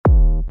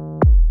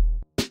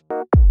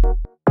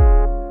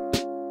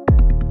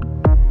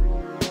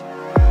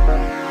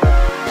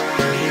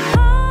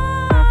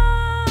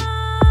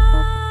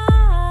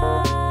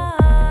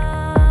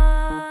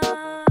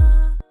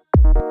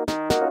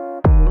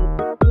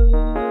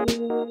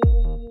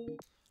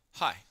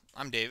Hi,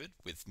 I'm David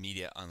with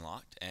Media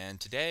Unlocked, and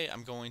today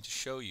I'm going to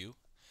show you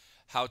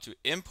how to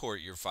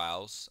import your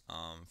files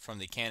from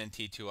the Canon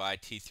T2i,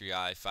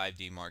 T3i,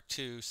 5D Mark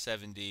II,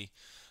 7D,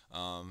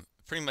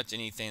 pretty much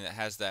anything that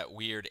has that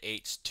weird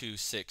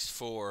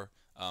H.264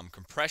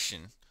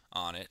 compression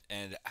on it,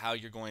 and how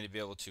you're going to be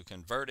able to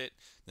convert it,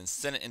 then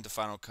send it into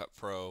Final Cut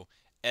Pro,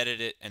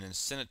 edit it, and then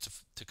send it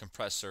to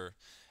compressor,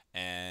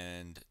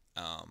 and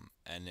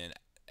then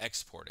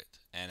export it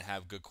and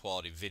have good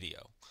quality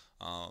video.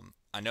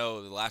 I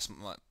know the last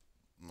month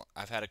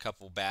I've had a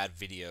couple bad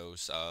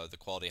videos. The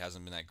quality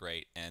hasn't been that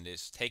great, and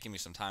it's taken me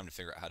some time to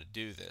figure out how to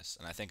do this.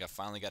 And I think I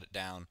finally got it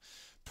down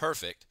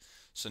perfect.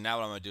 So now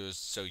what I'm going to do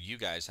is show you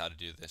guys how to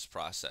do this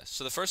process.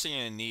 So the first thing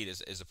you're going to need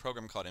is a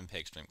program called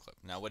Mpeg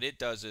Streamclip. Now what it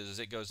does is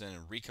it goes in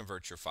and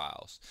reconverts your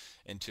files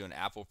into an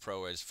Apple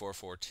ProRes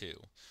 442.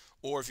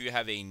 Or if you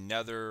have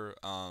another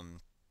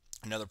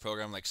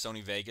program like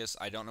Sony Vegas,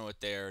 I don't know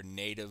what their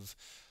native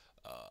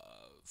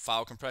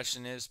file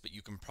compression is, but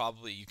you can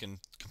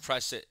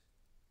compress it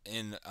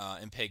in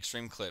Mpeg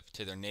Streamclip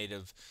to their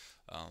native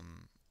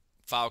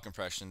file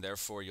compression.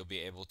 Therefore, you'll be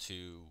able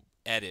to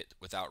edit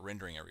without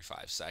rendering every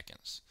 5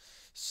 seconds.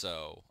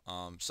 So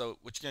what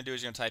you're going to do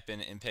is you're going to type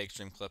in Mpeg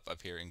Streamclip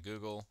up here in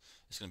Google.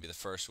 It's going to be the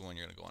first one.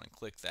 You're going to go on and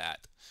click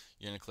that.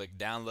 You're going to click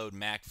download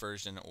Mac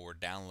version or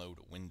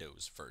download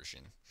Windows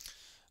version.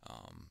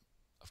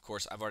 Of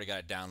course, I've already got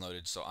it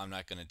downloaded, so I'm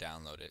not going to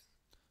download it.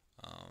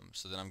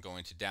 So then I'm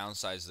going to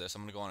downsize this.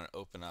 I'm going to go on and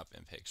open up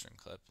Mpeg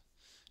Streamclip.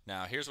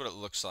 Now here's what it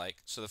looks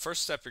like. So the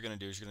first step you're going to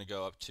do is you're going to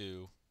go up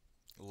to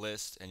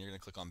List and you're going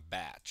to click on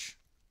Batch.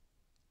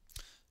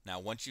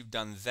 Now once you've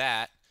done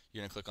that,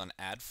 you're going to click on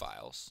Add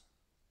Files.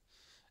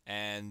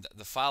 And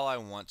the file I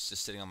want is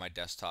just sitting on my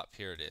desktop.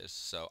 Here it is.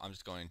 So I'm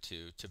just going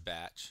to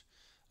Batch.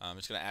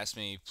 It's going to ask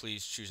me,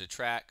 please choose a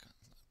track,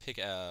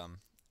 pick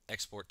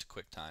Export to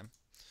QuickTime.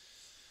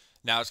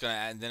 Now it's going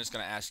to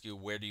ask you,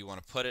 where do you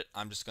want to put it.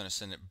 I'm just going to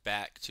send it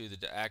back to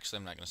actually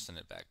I'm not going to send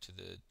it back to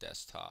the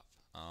desktop.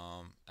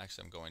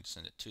 Actually I'm going to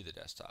send it to the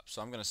desktop.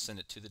 So I'm going to send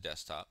it to the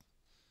desktop.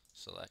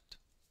 Select.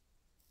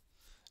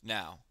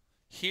 Now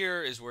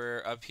here's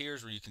where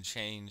you can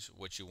change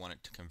what you want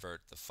it to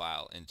convert the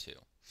file into.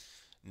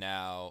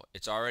 Now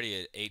it's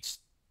already at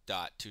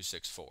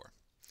H.264.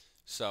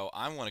 So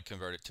I want to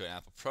convert it to an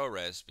Apple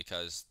ProRes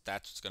because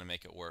that's what's going to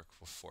make it work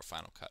for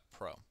Final Cut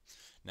Pro.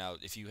 Now,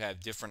 if you have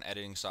different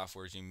editing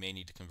softwares, you may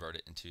need to convert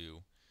it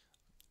into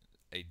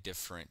a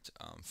different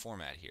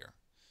format here.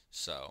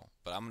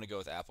 But I'm going to go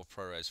with Apple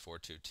ProRes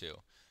 422.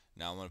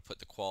 Now I'm going to put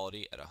the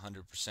quality at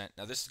 100%.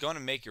 Now this is going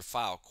to make your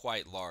file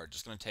quite large.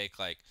 It's going to take,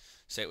 like,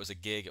 say it was a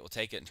gig, it will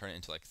take it and turn it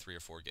into like a 3 or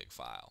 4 gig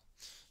file.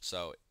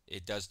 So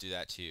it does do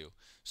that to you.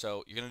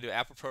 So you're going to do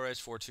Apple ProRes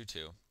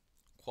 422,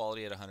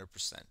 quality at 100%. You're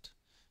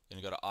going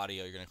to go to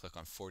audio, you're going to click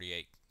on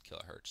 48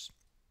 kilohertz.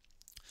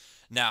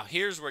 Now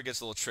here's where it gets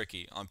a little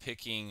tricky on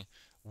picking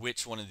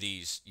which one of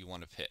these you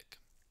want to pick.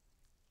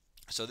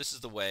 So this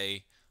is the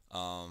way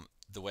I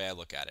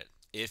look at it.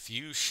 If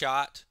you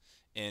shot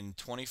in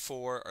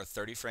 24 or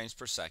 30 frames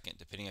per second,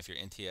 depending if you're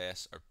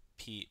NTS or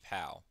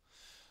PAL,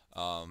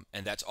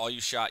 and that's all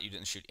you shot, you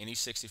didn't shoot any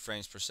 60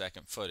 frames per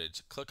second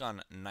footage, click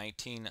on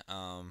 19.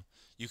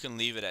 You can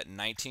leave it at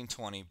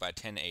 1920 by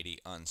 1080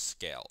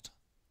 unscaled.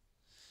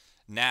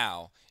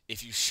 Now,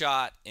 if you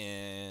shot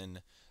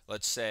in,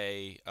 let's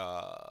say,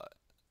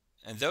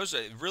 and those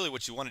are really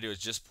what you want to do is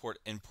just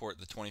import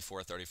the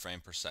 24 or 30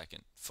 frame per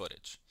second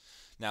footage.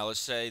 Now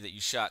let's say that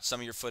you shot some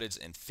of your footage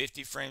in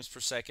 50 frames per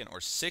second or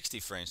 60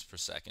 frames per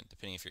second,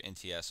 depending if you're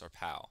NTS or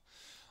PAL.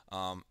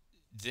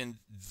 Then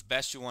the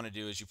best you want to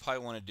do is you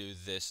probably want to do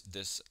this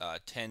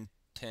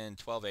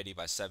 1280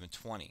 by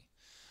 720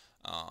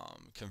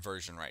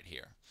 conversion right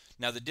here.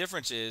 Now the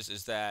difference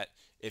is that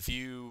if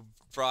you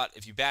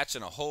batch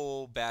in a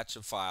whole batch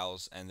of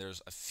files and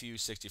there's a few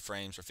 60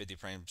 frames or 50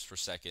 frames per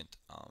second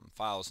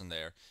files in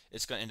there,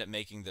 it's going to end up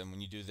making them,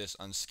 when you do this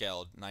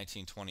unscaled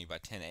 1920 by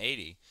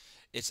 1080,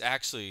 it's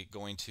actually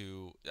going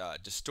to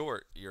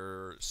distort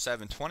your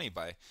 720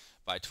 by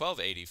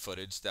 1280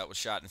 footage that was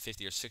shot in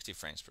 50 or 60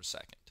 frames per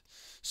second.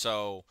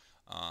 So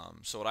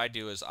what I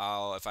do is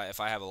if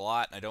I have a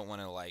lot and I don't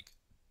want to like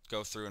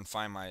go through and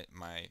find my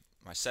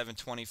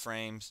 720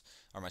 frames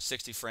or my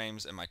 60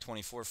 frames and my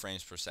 24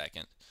 frames per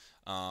second,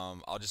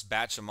 I'll just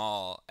batch them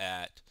all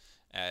at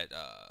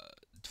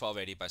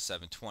 1280 by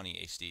 720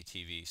 HD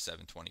TV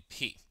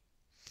 720p.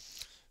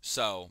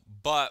 So,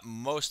 but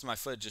most of my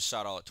footage is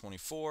shot all at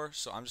 24,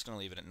 so I'm just going to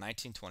leave it at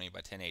 1920 by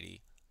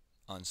 1080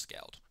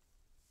 unscaled.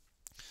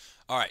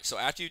 Alright, so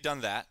after you've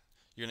done that,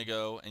 you're going to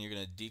go and you're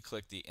going to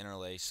declick the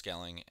interlace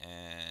scaling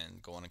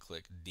and go on and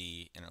click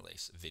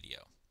de-interlace video.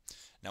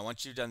 Now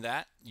once you've done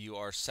that, you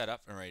are set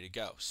up and ready to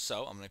go.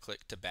 So I'm going to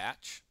click to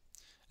batch,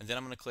 and then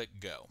I'm going to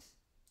click go.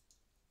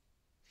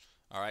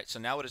 Alright, so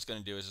now what it's going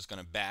to do is it's going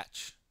to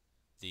batch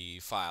the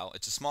file.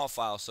 It's a small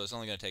file, so it's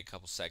only going to take a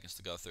couple seconds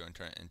to go through and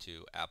turn it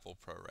into Apple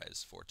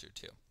ProRes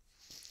 422.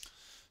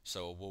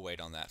 So we'll wait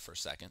on that for a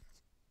second.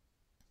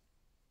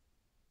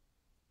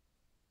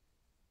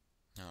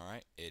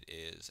 Alright, it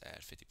is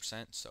at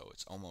 50%, so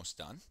it's almost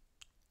done.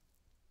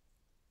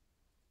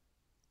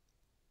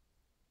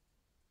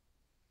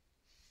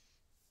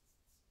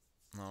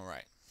 All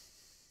right.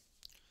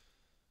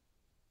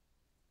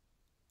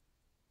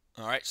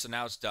 All right, so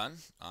now it's done.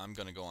 I'm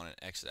going to go on and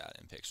exit out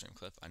Mpeg Stream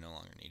Clip. I no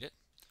longer need it.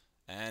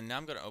 And now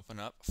I'm going to open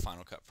up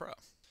Final Cut Pro.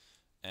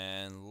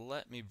 And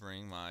let me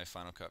bring my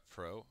Final Cut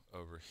Pro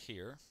over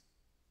here.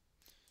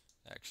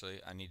 Actually,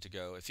 I need to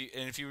go. If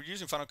you were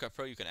using Final Cut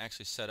Pro, you can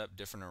actually set up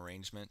different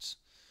arrangements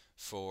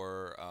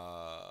for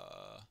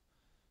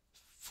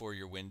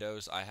your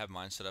windows. I have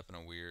mine set up in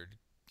a weird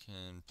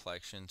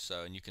complexion,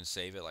 so and you can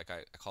save it. Like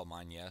I call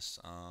mine yes.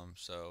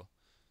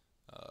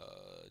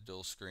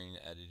 Dual screen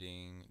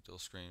editing, dual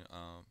screen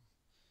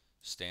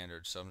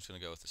standard. So I'm just gonna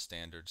go with the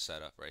standard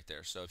setup right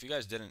there. So if you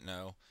guys didn't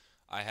know,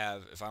 I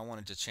have, if I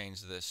wanted to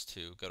change this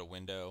to go to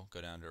window,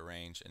 go down to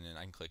arrange, and then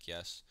I can click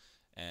yes.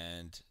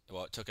 And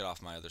well, it took it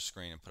off my other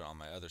screen and put it on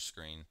my other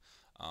screen,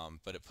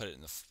 but it put it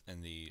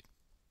in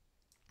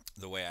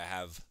the way I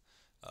have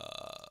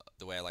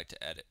the way I like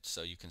to edit.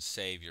 So you can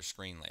save your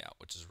screen layout,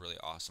 which is really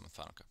awesome with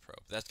Final Cut Pro.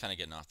 But that's kind of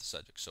getting off the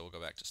subject. So we'll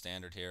go back to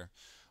standard here.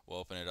 We'll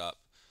open it up.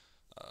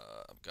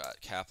 I've got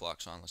cap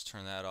locks on. Let's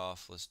turn that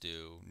off. Let's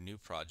do new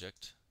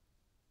project.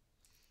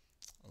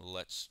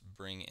 Let's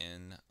bring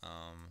in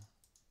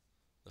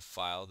the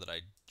file that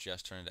I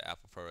just turned into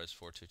Apple ProRes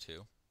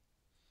 422.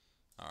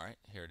 Alright,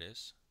 here it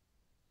is.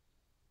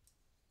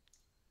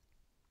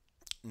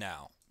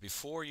 Now,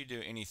 before you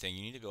do anything,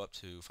 you need to go up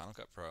to Final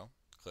Cut Pro,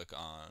 click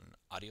on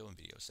Audio and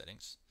Video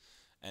Settings,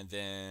 and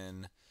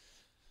then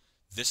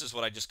this is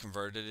what I just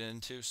converted it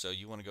into. So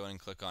you want to go in and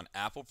click on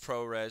Apple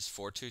ProRes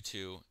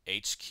 422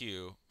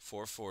 HQ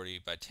 440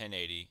 by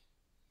 1080.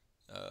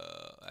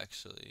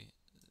 Actually,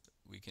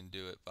 we can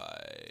do it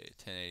by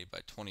 1080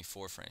 by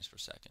 24 frames per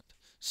second.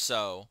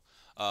 So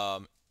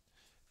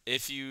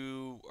if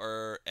you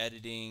are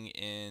editing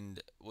in,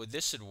 well,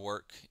 this should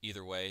work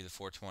either way, the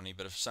 420,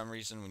 but if for some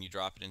reason when you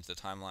drop it into the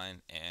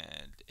timeline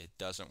and it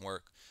doesn't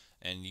work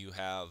and you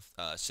have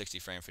 60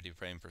 frame, 50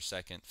 frame per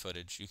second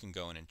footage, you can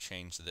go in and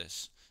change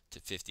this to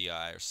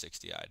 50i or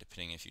 60i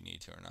depending if you need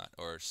to or not,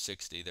 or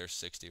 60. There's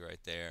 60 right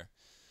there.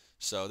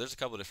 So there's a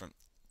couple different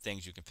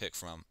things you can pick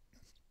from,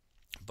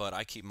 but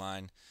I keep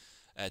mine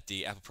at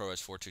the Apple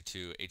ProRes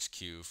 422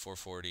 HQ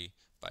 440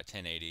 by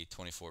 1080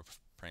 24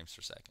 frames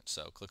per second.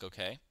 So click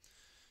OK.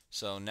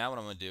 So now what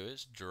I'm going to do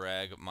is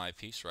drag my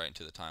piece right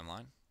into the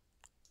timeline.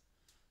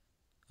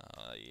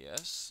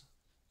 Yes.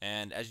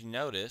 And as you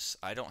notice,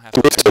 I don't have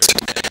to render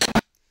anything.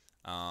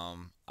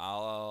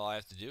 All I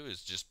have to do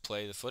is just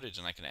play the footage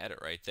and I can edit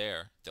right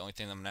there. The only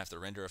thing I'm going to have to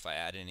render if I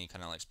add any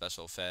kind of like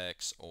special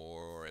effects,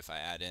 or if I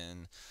add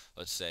in,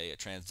 let's say, a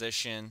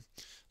transition,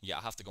 yeah,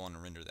 I'll have to go on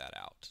and render that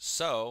out.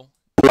 So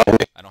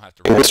I don't have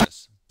to render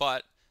this.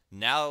 But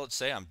now let's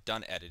say I'm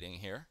done editing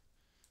here.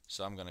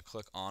 So I'm going to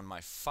click on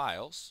my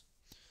files.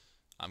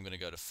 I'm going to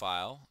go to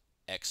File,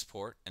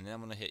 Export, and then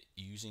I'm going to hit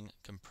Using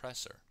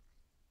Compressor.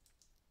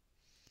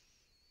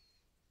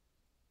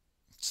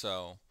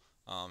 So,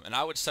 and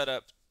I would set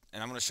up,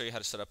 and I'm going to show you how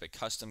to set up a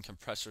custom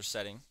compressor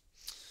setting.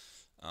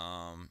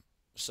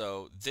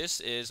 So this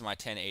is my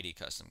 1080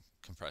 custom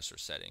compressor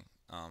setting,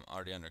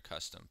 already under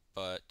custom.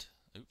 But,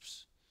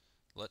 oops,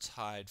 let's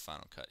hide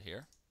Final Cut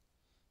here,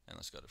 and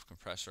let's go to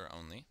compressor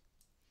only.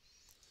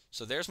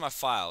 So there's my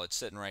file. It's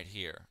sitting right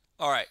here.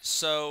 All right,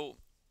 so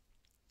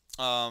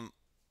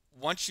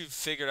once you've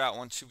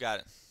got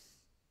it.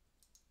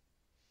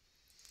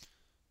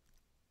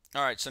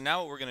 All right, so now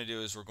what we're going to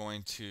do is we're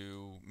going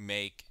to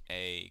make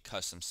a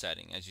custom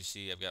setting. As you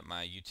see, I've got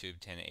my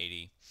YouTube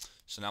 1080.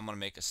 So now I'm going to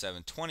make a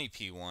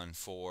 720p one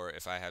for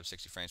if I have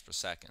 60 frames per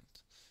second.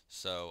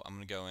 So I'm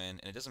going to go in,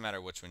 and it doesn't matter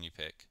which one you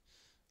pick,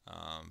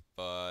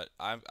 but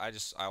I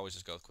always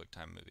just go with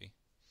QuickTime Movie.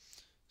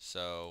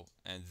 So,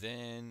 and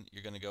then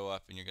you're going to go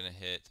up and you're going to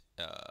hit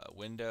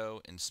Window,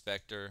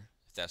 Inspector,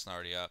 if that's not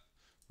already up.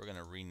 We're going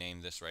to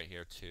rename this right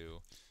here to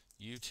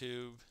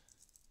YouTube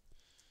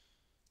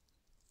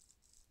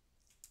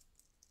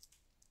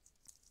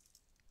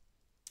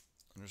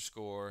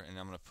underscore, and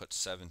I'm going to put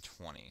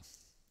 720.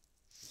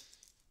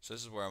 So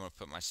this is where I'm going to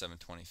put my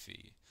 720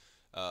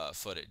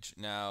 footage.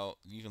 Now,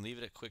 you can leave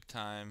it at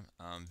QuickTime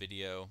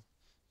Video.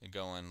 And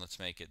go in, let's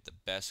make it the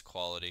best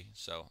quality.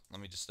 So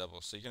let me just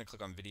double. So you're going to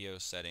click on Video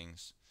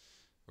Settings.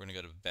 We're going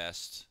to go to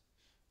Best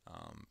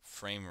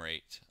Frame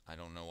Rate. I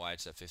don't know why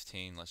it's at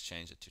 15. Let's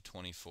change it to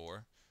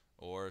 24.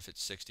 Or if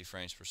it's 60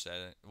 frames per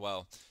second,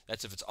 well,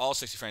 that's if it's all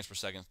 60 frames per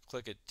second,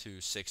 click it to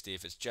 60.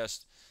 If it's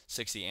just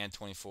 60 and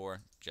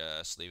 24,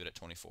 just leave it at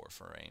 24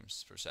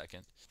 frames per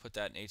second. Put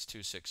that in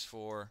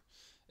H.264.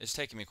 It's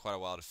taken me quite a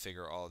while to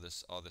figure all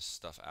this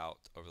stuff out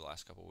over the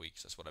last couple of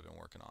weeks. That's what I've been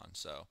working on.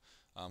 So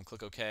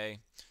click OK.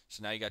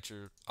 So now you got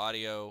your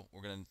audio.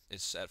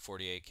 It's at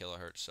 48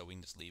 kilohertz, so we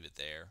can just leave it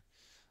there.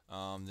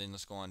 Then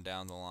let's go on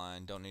down the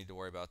line. Don't need to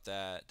worry about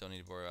that. Don't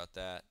need to worry about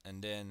that.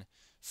 And then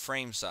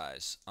frame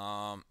size.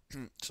 So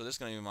this is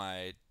going to be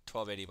my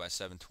 1280 by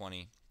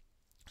 720.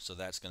 So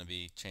that's going to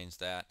be, change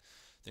that.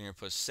 Then you're going to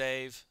put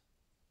save.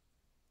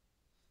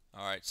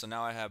 Alright, so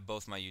now I have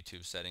both my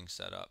YouTube settings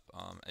set up.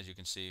 As you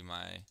can see,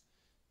 my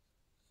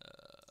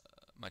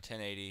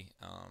 1080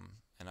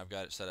 and I've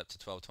got it set up to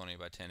 1220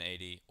 by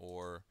 1080,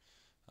 or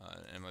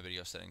and my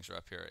video settings are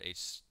up here at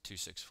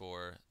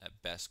H.264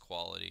 at best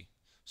quality.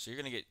 So you're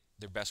going to get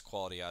the best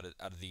quality out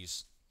of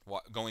these,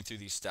 going through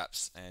these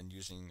steps and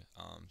using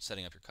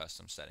setting up your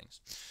custom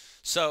settings.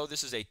 So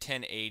this is a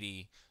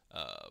 1080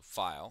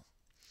 file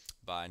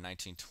by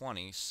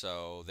 1920,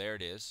 so there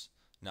it is.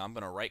 Now I'm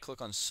going to right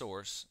click on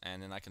source,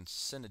 and then I can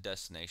send a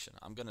destination.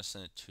 I'm going to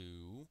send it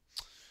to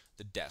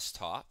the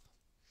desktop,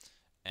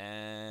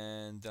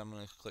 and then I'm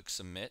going to click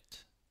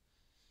submit.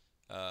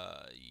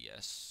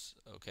 Yes.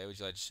 Okay. Would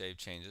you like to save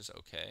changes?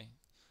 Okay.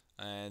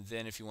 And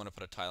then if you want to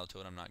put a title to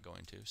it, I'm not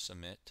going to.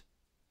 Submit.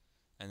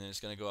 And then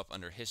it's going to go up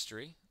under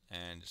history,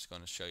 and it's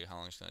going to show you how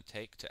long it's going to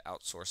take to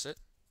outsource it.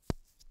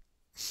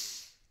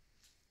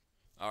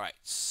 Alright,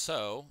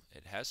 so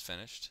it has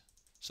finished.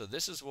 So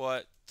this is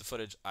what the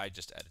footage I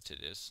just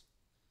edited is.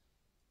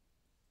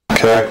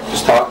 Okay,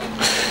 just talk.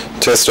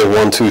 Tester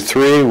 1, 2,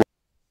 3.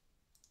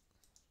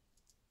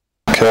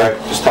 Okay,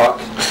 just talk.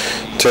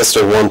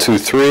 Tester 1, 2,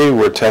 3.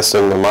 We're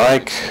testing the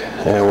mic,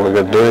 and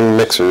we're doing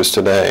mixers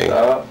today.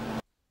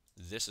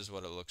 This is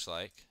what it looks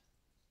like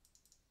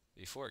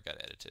before it got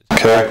edited.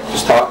 Okay,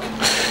 just talk.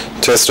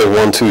 Tester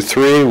 1, 2,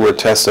 3. We're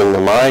testing the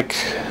mic,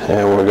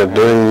 and we're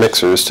doing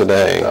mixers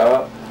today.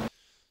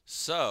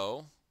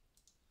 So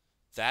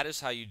that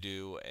is how you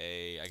do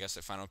I guess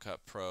a Final Cut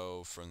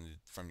Pro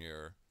from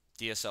your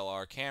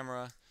DSLR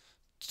camera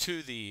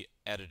to the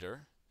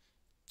editor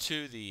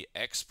to the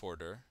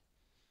exporter,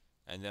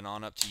 and then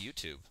on up to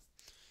YouTube.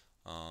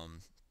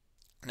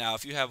 Now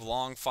if you have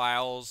long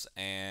files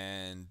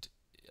and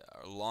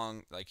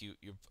like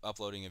you're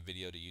uploading a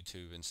video to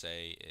YouTube, and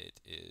say it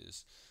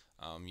is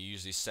you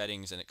use these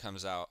settings and it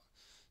comes out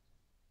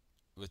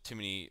with too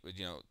many,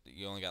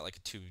 you only got like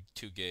a 2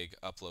 gig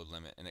upload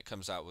limit, and it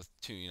comes out with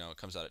it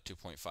comes out at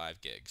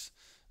 2.5 gigs.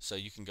 So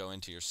you can go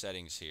into your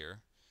settings here,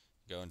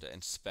 go into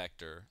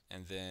inspector,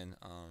 and then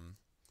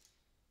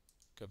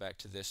go back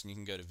to this, and you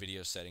can go to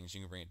video settings.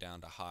 You can bring it down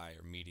to high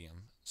or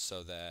medium,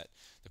 so that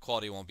the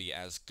quality won't be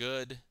as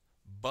good,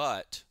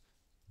 but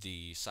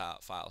the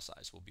file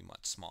size will be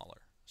much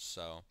smaller.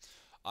 So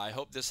I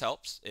hope this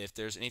helps. If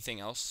there's anything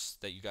else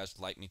that you guys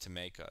would like me to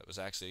make, it was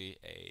actually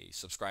a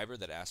subscriber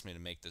that asked me to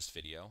make this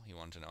video. He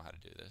wanted to know how to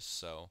do this,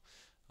 so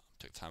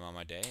took time on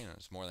my day, and I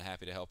was more than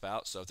happy to help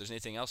out. So if there's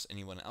anything else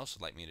anyone else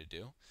would like me to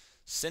do,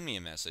 send me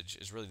a message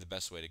is really the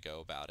best way to go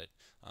about it.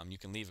 You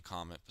can leave a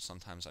comment, but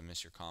sometimes I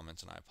miss your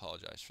comments, and I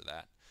apologize for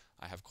that.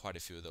 I have quite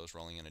a few of those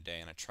rolling in a day,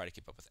 and I try to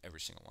keep up with every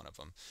single one of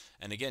them.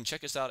 And again,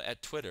 check us out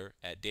at Twitter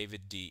at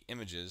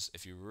DAVIDDIMAGES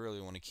if you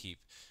really want to keep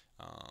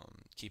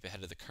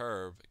ahead of the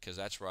curve, because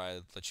that's where I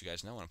let you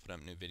guys know when I put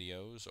up new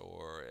videos,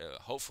 or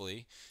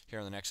hopefully here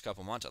in the next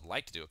couple months I'd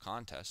like to do a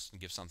contest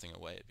and give something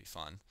away. It'd be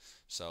fun.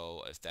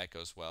 So if that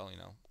goes well,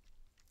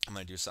 I'm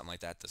going to do something like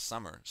that this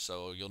summer,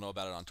 so you'll know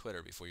about it on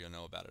Twitter before you'll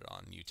know about it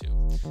on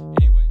YouTube.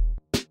 Anyway.